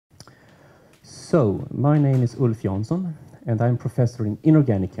So, my name is Jansson, and I'm professor in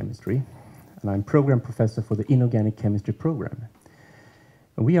inorganic chemistry, and I'm program professor for the inorganic chemistry program.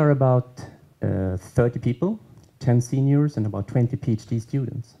 We are about 30 people, 10 seniors, and about 20 PhD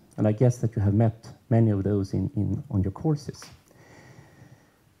students. And I guess that you have met many of those on your courses.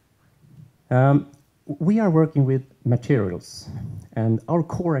 We are working with materials, and our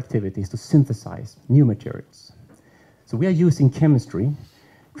core activity is to synthesize new materials. So we are using chemistry,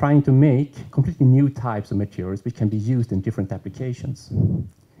 trying to make completely new types of materials which can be used in different applications.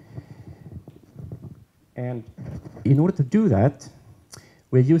 And in order to do that,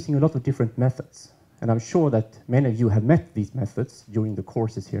 we're using a lot of different methods. And I'm sure that many of you have met these methods during the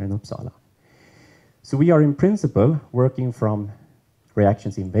courses here in Uppsala. So we are in principle working from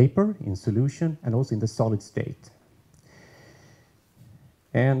reactions in vapor, in solution, and also in the solid state.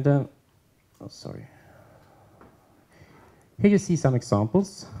 And, Here you see some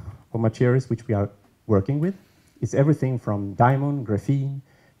examples of materials which we are working with. It's everything from diamond, graphene,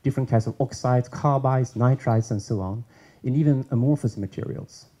 different kinds of oxides, carbides, nitrides, and so on, and even amorphous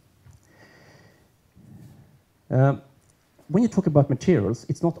materials. When you talk about materials,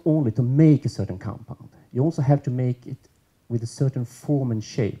 it's not only to make a certain compound. You also have to make it with a certain form and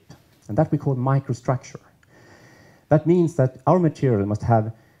shape, and that we call microstructure. That means that our material must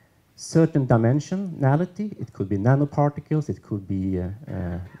have certain dimensionality. It could be nanoparticles, it could be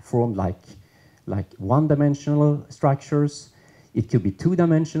formed like one-dimensional structures, it could be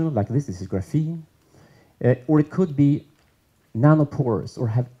two-dimensional, like this is graphene, or it could be nanoporous or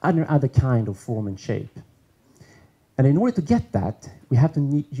have other kind of form and shape. And in order to get that, we have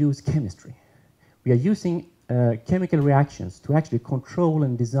to use chemistry. We are using chemical reactions to actually control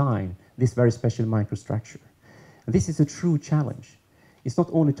and design this very special microstructure. And this is a true challenge. It's not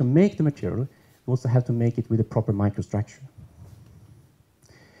only to make the material, we also have to make it with a proper microstructure.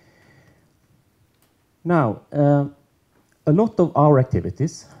 Now, a lot of our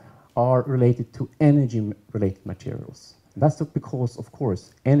activities are related to energy-related materials. That's because, of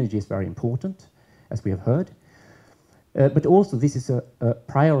course, energy is very important, as we have heard. But also, this is a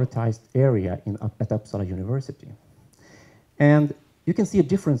prioritized area at Uppsala University. And you can see a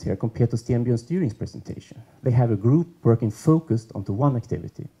difference here compared to Stenbjörn Styring's presentation. They have a group working focused onto one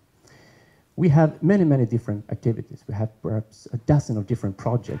activity. We have many, many different activities. We have perhaps a dozen of different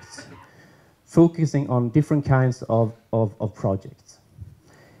projects, focusing on different kinds of projects.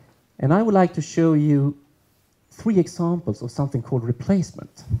 And I would like to show you 3 examples of something called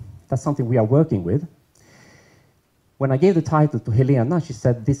replacement. That's something we are working with. When I gave the title to Helena, she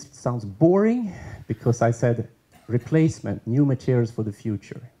said, "This sounds boring," because I said, replacement, new materials for the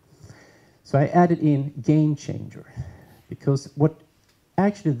future. So I added in game changer, because what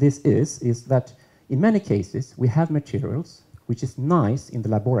actually this is that in many cases we have materials which is nice in the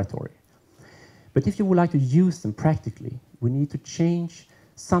laboratory. But if you would like to use them practically, we need to change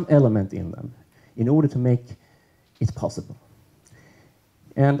some element in them in order to make it possible.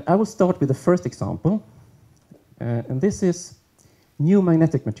 And I will start with the first example, and this is new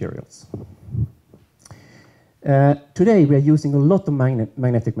magnetic materials. Today we are using a lot of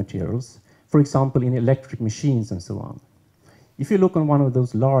magnetic materials, for example in electric machines and so on. If you look on one of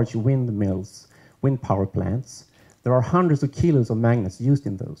those large windmills, wind power plants, there are hundreds of kilos of magnets used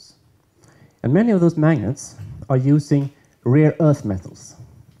in those. And many of those magnets are using rare earth metals.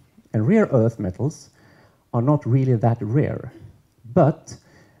 And rare earth metals are not really that rare, but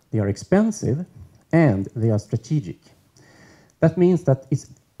they are expensive and they are strategic. That means that it's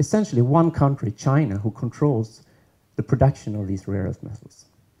essentially one country, China, who controls the production of these rare earth metals.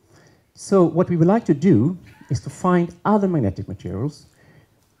 So what we would like to do is to find other magnetic materials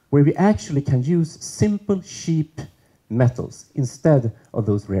where we actually can use simple, cheap metals instead of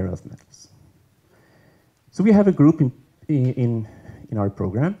those rare earth metals. So we have a group in our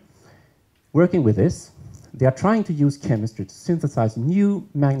program working with this. They are trying to use chemistry to synthesize new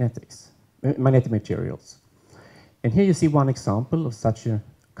magnetic materials. And here you see one example of such a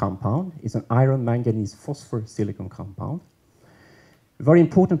compound. It's an iron manganese phosphor silicon compound. A very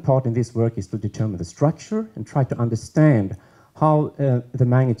important part in this work is to determine the structure and try to understand how the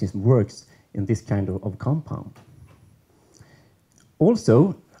magnetism works in this kind of compound.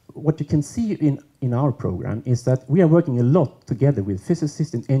 Also, what you can see in our program is that we are working a lot together with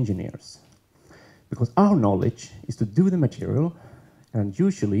physicists and engineers, because our knowledge is to do the material, and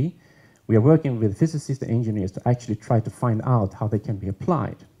usually we are working with physicists and engineers to actually try to find out how they can be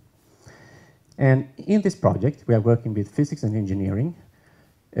applied. And in this project, we are working with physics and engineering,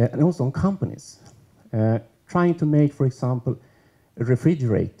 and also on companies, trying to make, for example, a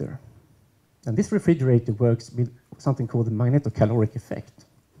refrigerator. And this refrigerator works with something called the magnetocaloric effect.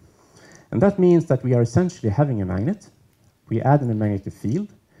 And that means that we are essentially having a magnet. We add in a magnetic field.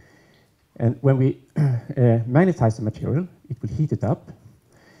 And when we magnetize the material, it will heat it up.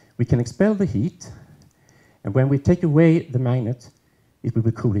 We can expel the heat. And when we take away the magnet, it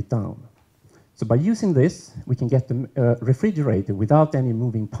will cool it down. So by using this, we can get the refrigerator without any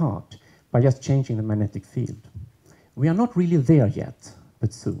moving part by just changing the magnetic field. We are not really there yet,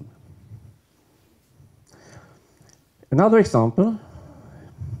 but soon. Another example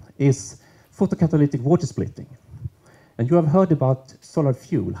is photocatalytic water splitting. And you have heard about solar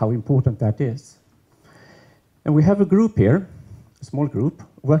fuel, how important that is. And we have a group here, a small group,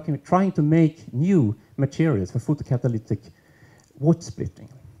 trying to make new materials for photocatalytic water splitting.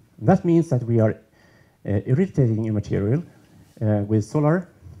 And that means that we are irradiating a material with solar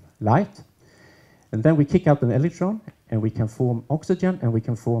light, and then we kick out an electron, and we can form oxygen, and we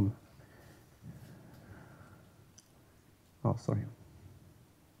can form... Oh, sorry.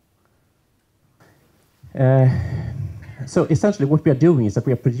 So essentially what we are doing is that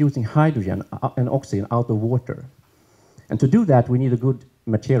we are producing hydrogen and oxygen out of water. And to do that, we need a good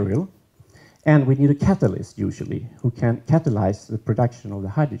material, and we need a catalyst, usually, who can catalyze the production of the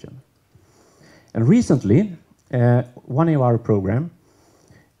hydrogen. And recently, one of our program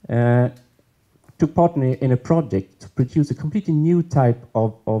took part in a project to produce a completely new type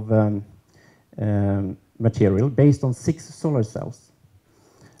of material based on 6 solar cells.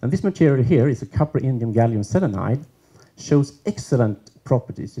 And this material here is a copper indium gallium selenide, shows excellent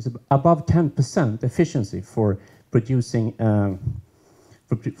properties. It's above 10% efficiency for producing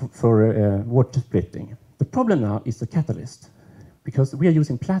water splitting. The problem now is the catalyst, because we are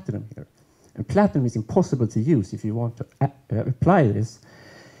using platinum here. And platinum is impossible to use if you want to apply this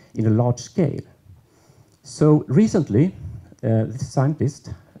in a large scale. So recently, this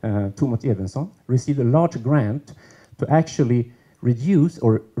scientist, Thomas Jansson, received a large grant to actually reduce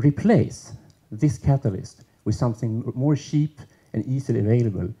or replace this catalyst with something more cheap and easily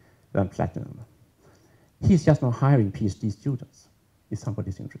available than platinum. He's just now hiring PhD students, if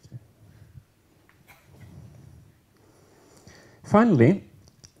somebody's interested. Finally,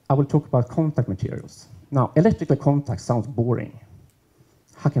 I will talk about contact materials. Now, electrical contact sounds boring.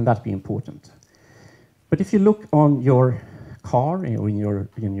 How can that be important? But if you look on your car or in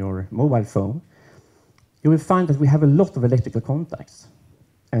your mobile phone, you will find that we have a lot of electrical contacts.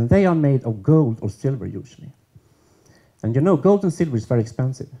 And they are made of gold or silver, usually. And you know, gold and silver is very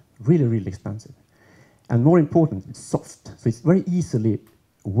expensive, really, really expensive. And more important, it's soft, so it's very easily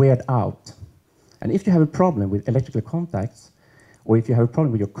weared out. And if you have a problem with electrical contacts, or if you have a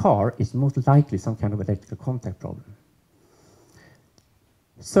problem with your car, it's most likely some kind of electrical contact problem.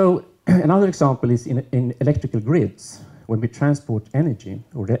 So another example is in electrical grids, when we transport energy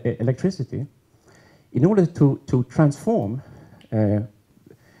or electricity. In order to transform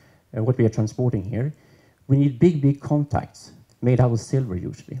what we are transporting here, we need big, big contacts made out of silver,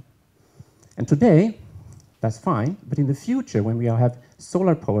 usually. And today, that's fine, but in the future, when we have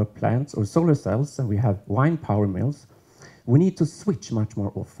solar power plants or solar cells and we have wind power mills, we need to switch much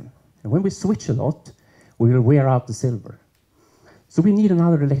more often. And when we switch a lot, we will wear out the silver. So we need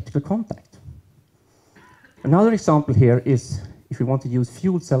another electrical contact. Another example here is if we want to use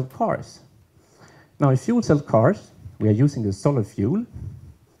fuel cell cars. Now, in fuel cell cars, we are using the solar fuel.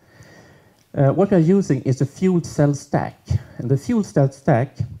 What we are using is a fuel cell stack. And the fuel cell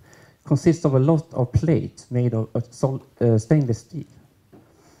stack consists of a lot of plates made of stainless steel.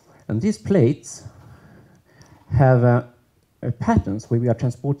 And these plates have patterns where we are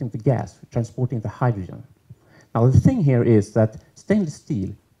transporting the gas, transporting the hydrogen. Now, the thing here is that stainless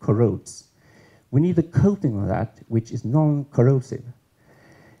steel corrodes. We need a coating of that which is non-corrosive.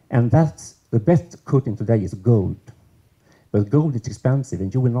 And that's the best coating today is gold. But gold is expensive,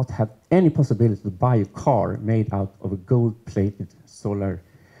 and you will not have any possibility to buy a car made out of a gold-plated solar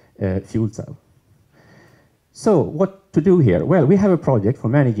fuel cell. So what to do here? Well, we have a project for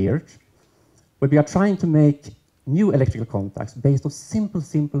many years where we are trying to make new electrical contacts based on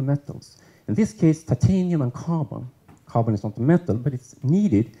simple metals. In this case, titanium and carbon. Carbon is not a metal, but it's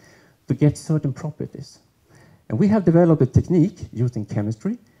needed to get certain properties. And we have developed a technique using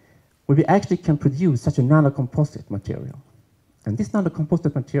chemistry where we actually can produce such a nanocomposite material. And this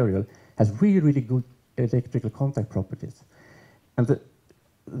nanocomposite material has really, really good electrical contact properties. And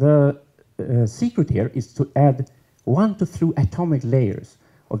the secret here is to add 1 to 3 atomic layers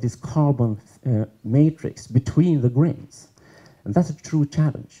of this carbon matrix between the grains. And that's a true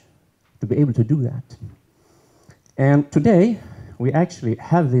challenge, to be able to do that. And today, we actually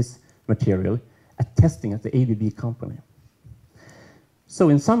have this material at testing at the ABB company. So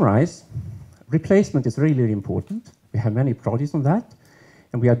in summarize, replacement is really, really important. We have many projects on that.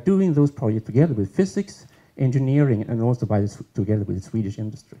 And we are doing those projects together with physics, engineering, and also together with the Swedish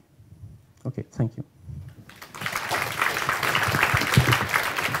industry. Okay, thank you.